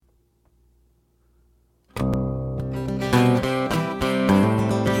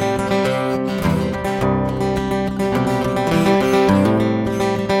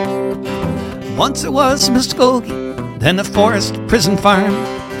Once it was Muskogee, then a forest prison farm.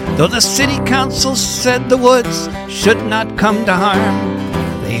 Though the city council said the woods should not come to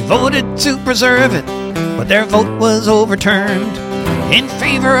harm, they voted to preserve it, but their vote was overturned in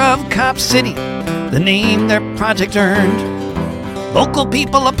favor of Cop City, the name their project earned. Local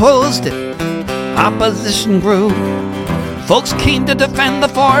people opposed it, opposition grew. Folks came to defend the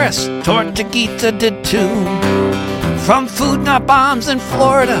forest, Tortuguita did too. From food not bombs in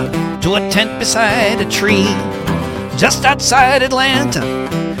Florida to a tent beside a tree, just outside Atlanta,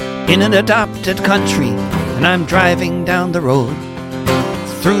 in an adopted country. And I'm driving down the road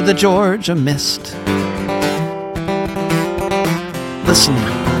through the Georgia mist, listening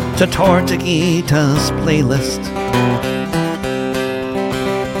to Tortuguita's playlist.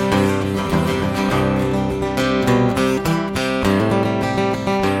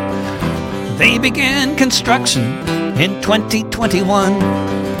 They began construction in 2021,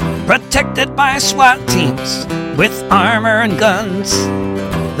 protected by SWAT teams with armor and guns.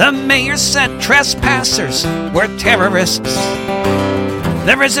 The mayor said trespassers were terrorists.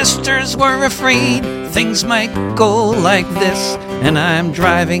 The resistors were afraid things might go like this. And I'm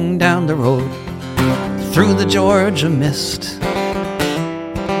driving down the road through the Georgia mist,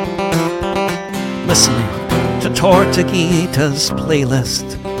 listening to Tortuguita's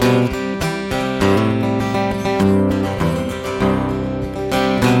playlist.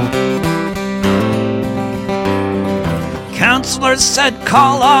 Counselors said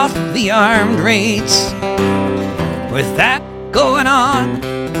call off the armed raids. With that going on,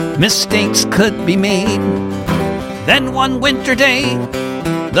 mistakes could be made. Then one winter day,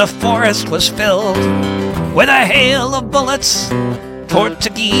 the forest was filled with a hail of bullets.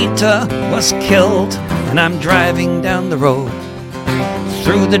 Tortuguita was killed, and I'm driving down the road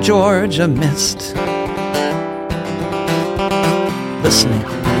through the Georgia mist, listening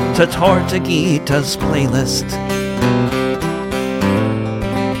to Tortuguita's playlist.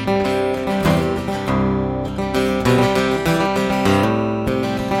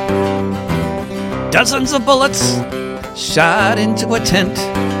 Dozens of bullets shot into a tent.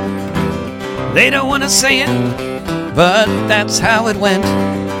 They don't want to say it, but that's how it went.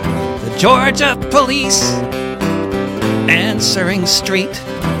 The Georgia police answering straight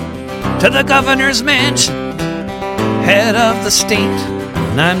to the governor's mansion, head of the state.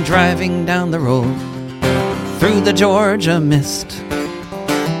 And I'm driving down the road through the Georgia mist,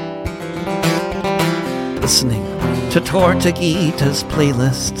 listening to Tortuguita's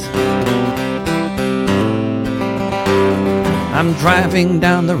playlist. I'm driving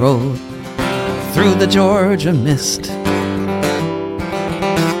down the road through the Georgia mist,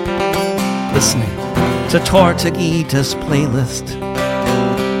 listening to Tortuguita's playlist.